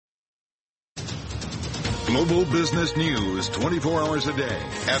Global business news 24 hours a day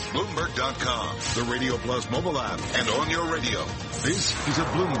at Bloomberg.com, the Radio Plus mobile app, and on your radio. This is a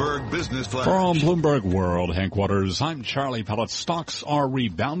Bloomberg Business Flash. From Bloomberg World Headquarters, I'm Charlie Pellet. Stocks are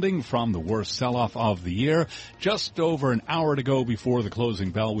rebounding from the worst sell-off of the year. Just over an hour to go before the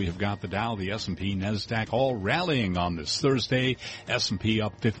closing bell, we have got the Dow, the S&P, NASDAQ all rallying on this Thursday. S&P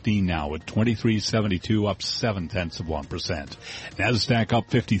up 15 now at 2372, up 0.7%. NASDAQ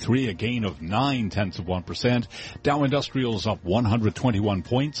up 53, a gain of 0.9%. Dow Industrials up 121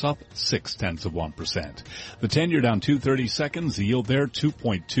 points, up 0.6%. The 10-year down 230 seconds. The yield there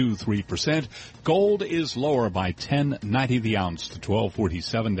 2.23%. Gold is lower by 10.90 the ounce to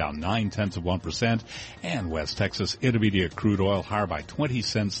 12.47, down 0.9%. And West Texas Intermediate crude oil higher by 20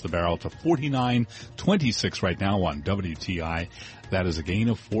 cents the barrel to 49.26 right now on WTI. That is a gain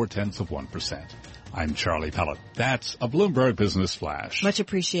of 0.4%. I'm Charlie Pellet. That's a Bloomberg Business Flash. Much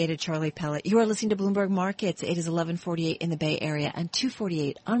appreciated, Charlie Pellet. You are listening to Bloomberg Markets. It is 11:48 in the Bay Area and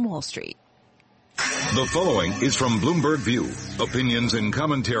 2:48 on Wall Street. The following is from Bloomberg View. Opinions and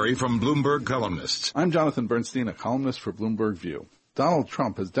commentary from Bloomberg columnists. I'm Jonathan Bernstein, a columnist for Bloomberg View. Donald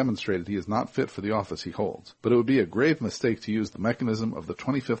Trump has demonstrated he is not fit for the office he holds, but it would be a grave mistake to use the mechanism of the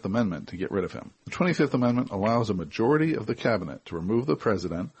 25th Amendment to get rid of him. The 25th Amendment allows a majority of the cabinet to remove the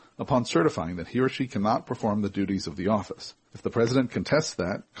president upon certifying that he or she cannot perform the duties of the office. If the president contests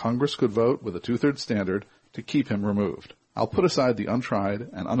that, Congress could vote with a two-thirds standard to keep him removed. I'll put aside the untried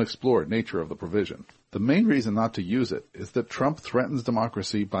and unexplored nature of the provision. The main reason not to use it is that Trump threatens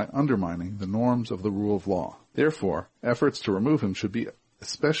democracy by undermining the norms of the rule of law. Therefore, efforts to remove him should be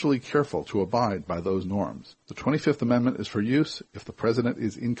especially careful to abide by those norms. The 25th Amendment is for use if the president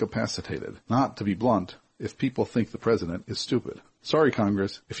is incapacitated, not, to be blunt, if people think the president is stupid. Sorry,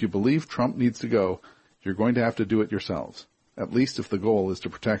 Congress, if you believe Trump needs to go, you're going to have to do it yourselves, at least if the goal is to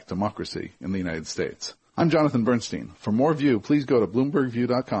protect democracy in the United States. I'm Jonathan Bernstein. For more View, please go to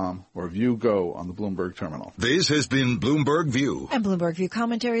BloombergView.com or View Go on the Bloomberg terminal. This has been Bloomberg View. And Bloomberg View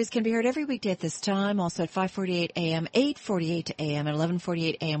commentaries can be heard every weekday at this time, also at 5:48 a.m., 8:48 a.m., and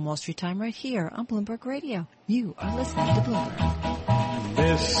 11:48 a.m. Wall Street time right here on Bloomberg Radio. You are listening to Bloomberg.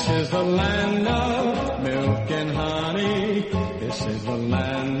 This is the land of milk and honey. This is the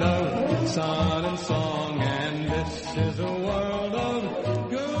land of sun and song. And this is the world of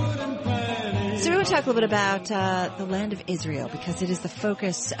good and plenty. So we want to talk a little bit about the land of Israel, because it is the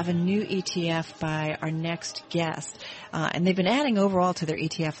focus of a new ETF by our next guest. And they've been adding overall to their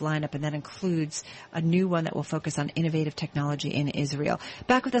ETF lineup, and that includes a new one that will focus on innovative technology in Israel.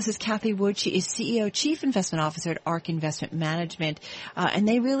 Back with us is Kathy Wood. She is CEO, Chief Investment Officer at ARC Investment Management. And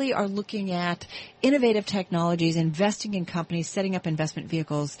they really are looking at innovative technologies, investing in companies, setting up investment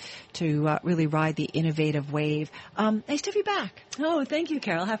vehicles to really ride the innovative wave. Nice to have you back. Oh, thank you,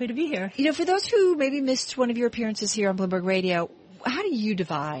 Carol. Happy to be here. You know, for those who maybe missed one of your appearances here on Bloomberg Radio, how do you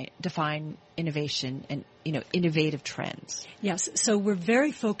define innovation and, innovative trends? Yes. So we're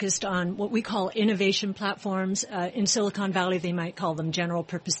very focused on what we call innovation platforms. In Silicon Valley, they might call them general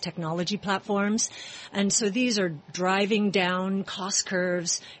purpose technology platforms. And so these are driving down cost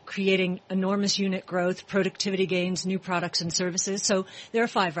curves, creating enormous unit growth, productivity gains, new products and services. So there are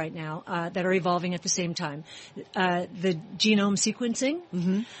 5 right now that are evolving at the same time. The genome sequencing,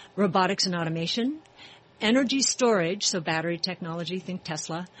 robotics and automation, energy storage, so battery technology, think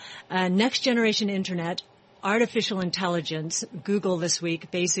Tesla, next generation internet, artificial intelligence, Google this week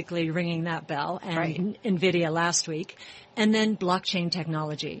basically ringing that bell, and right. NVIDIA last week, and then blockchain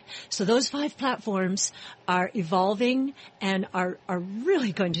technology. So those 5 platforms are evolving and are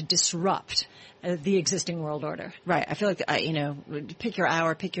really going to disrupt the existing world order. Right. I feel like, pick your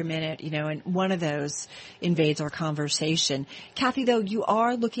hour, pick your minute, and one of those invades our conversation. Kathy, though, you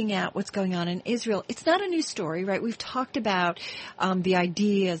are looking at what's going on in Israel. It's not a new story, right? We've talked about the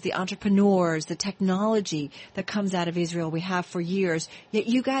ideas, the entrepreneurs, the technology that comes out of Israel. We have for years. Yet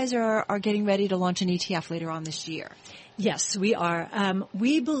you guys are getting ready to launch an ETF later on this year. Yes, we are.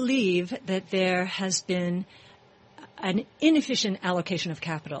 We believe that there has been an inefficient allocation of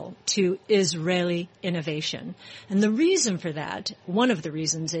capital to Israeli innovation. And the reason for that, one of the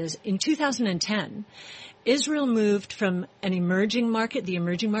reasons is, in 2010, Israel moved from an emerging market, the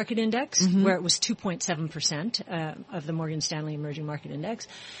emerging market index, where it was 2.7% of the Morgan Stanley emerging market index,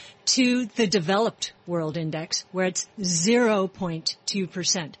 to the developed world index, where it's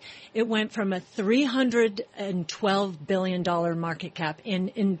 0.2%. It went from a $312 billion market cap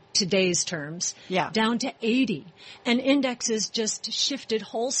in today's terms down to 80. And indexes just shifted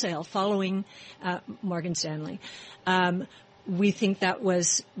wholesale following Morgan Stanley. We think that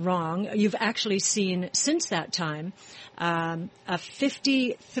was wrong. You've actually seen since that time a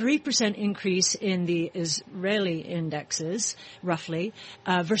 53% increase in the Israeli indexes, roughly,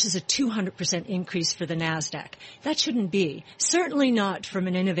 versus a 200% increase for the NASDAQ. That shouldn't be. Certainly not from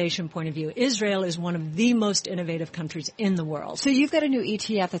an innovation point of view. Israel is one of the most innovative countries in the world. So you've got a new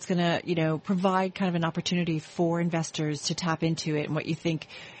ETF that's going to, provide kind of an opportunity for investors to tap into it, and what you think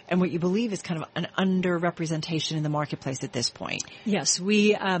and what you believe is kind of an underrepresentation in the marketplace at this point. Yes,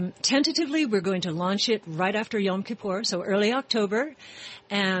 we tentatively we're going to launch it right after Yom Kippur, so early October.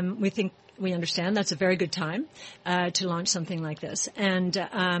 We understand that's a very good time to launch something like this,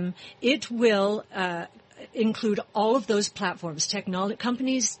 and it will include all of those platforms,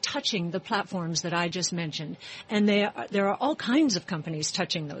 companies touching the platforms that I just mentioned, and there are all kinds of companies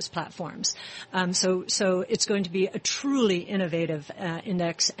touching those platforms. So it's going to be a truly innovative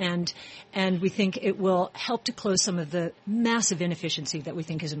index, and we think it will help to close some of the massive inefficiency that we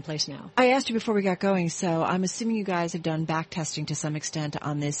think is in place now. I asked you before we got going, so I'm assuming you guys have done back testing to some extent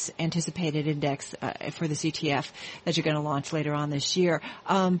on this anticipated index for this ETF that you're going to launch later on this year.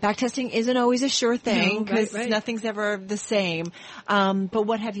 Back testing isn't always a sure thing. No, right. Nothing's ever the same. But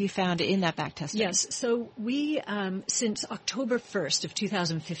what have you found in that back testing? Yes. So we, since October 1st of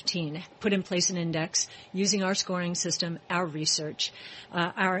 2015, put in place an index using our scoring system, our research,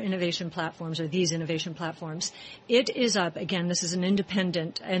 our innovation platforms, or these innovation platforms. It is up, again, this is an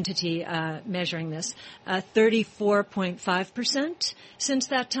independent entity measuring this, 34.5% since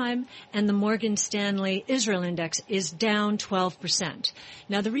that time, and the Morgan Stanley Israel Index is down 12%.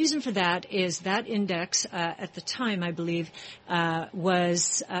 Now, the reason for that is that index at the time, I believe, had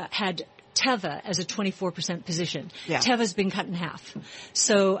Teva as a 24% position. Yeah. Teva's been cut in half.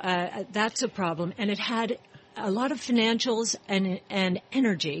 So that's a problem. And it had a lot of financials and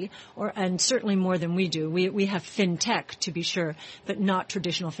energy, and certainly more than we do. We have fintech, to be sure, but not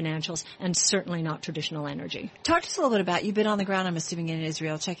traditional financials, and certainly not traditional energy. Talk to us a little bit about, you've been on the ground, I'm assuming, in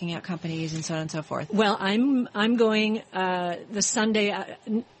Israel, checking out companies and so on and so forth. Well, I'm going the Sunday.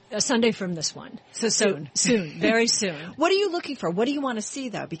 A Sunday from this one. So soon. Soon. Very soon. What are you looking for? What do you want to see,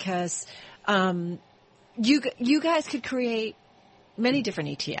 though? Because you guys could create many different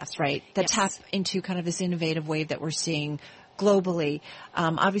ETFs, right, that tap into kind of this innovative wave that we're seeing globally.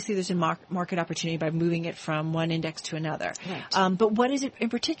 Obviously, there's a market opportunity by moving it from one index to another. Right. But what is it in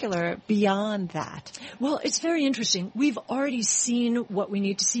particular beyond that? Well, it's very interesting. We've already seen what we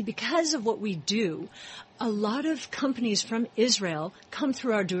need to see because of what we do. A lot of companies from Israel come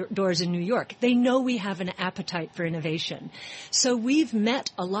through our doors in New York. They know we have an appetite for innovation. So we've met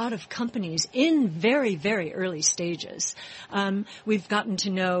a lot of companies in very, very early stages. We've gotten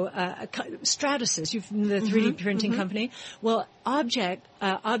to know Stratasys, the 3D printing company. Well, Object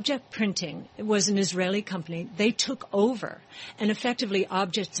Printing was an Israeli company. They took over, and effectively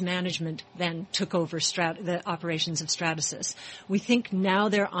Object's management then took over the operations of Stratasys. We think now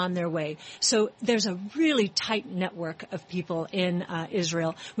they're on their way. So there's a really tight network of people in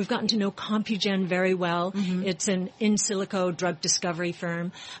Israel. We've gotten to know Compugen very well. It's an in silico drug discovery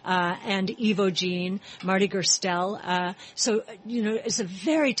firm, and Evogene, Marty Gerstel. So it's a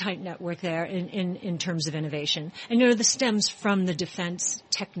very tight network there in terms of innovation. And this stems from the defense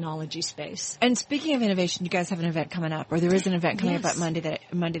technology space. And speaking of innovation, you guys have an event coming up, or there is an event coming up Monday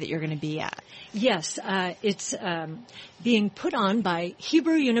that you're going to be at. Yes, it's being put on by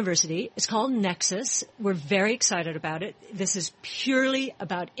Hebrew University. It's called Nexus. We're very excited about it. This is purely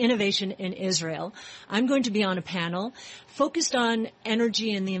about innovation in Israel. I'm going to be on a panel focused on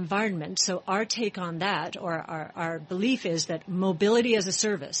energy and the environment. So our take on that, or our belief, is that mobility as a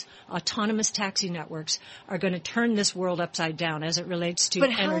service, autonomous taxi networks, are going to turn this world upside down as it relates to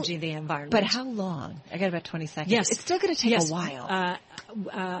energy and the environment. But how long? I got about 20 seconds. Yes. It's still going to take a while.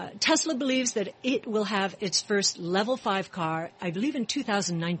 Tesla believes that it will have its first level 5 car, I believe, in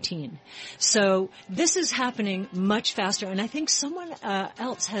 2019. So this is happening much faster, and I think someone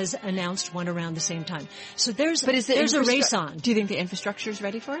else has announced one around the same time. So there's a race on. Do you think the infrastructure is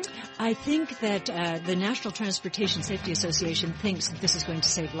ready for it? I think that the National Transportation Safety Association thinks that this is going to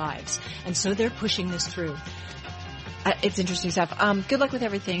save lives, and so they're pushing this through. It's interesting stuff. Good luck with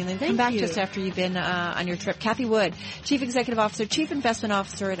everything. And then come back to us after you've been on your trip. Kathy Wood, Chief Executive Officer, Chief Investment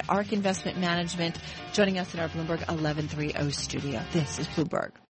Officer at ARC Investment Management, joining us in our Bloomberg 1130 studio. This is Bloomberg.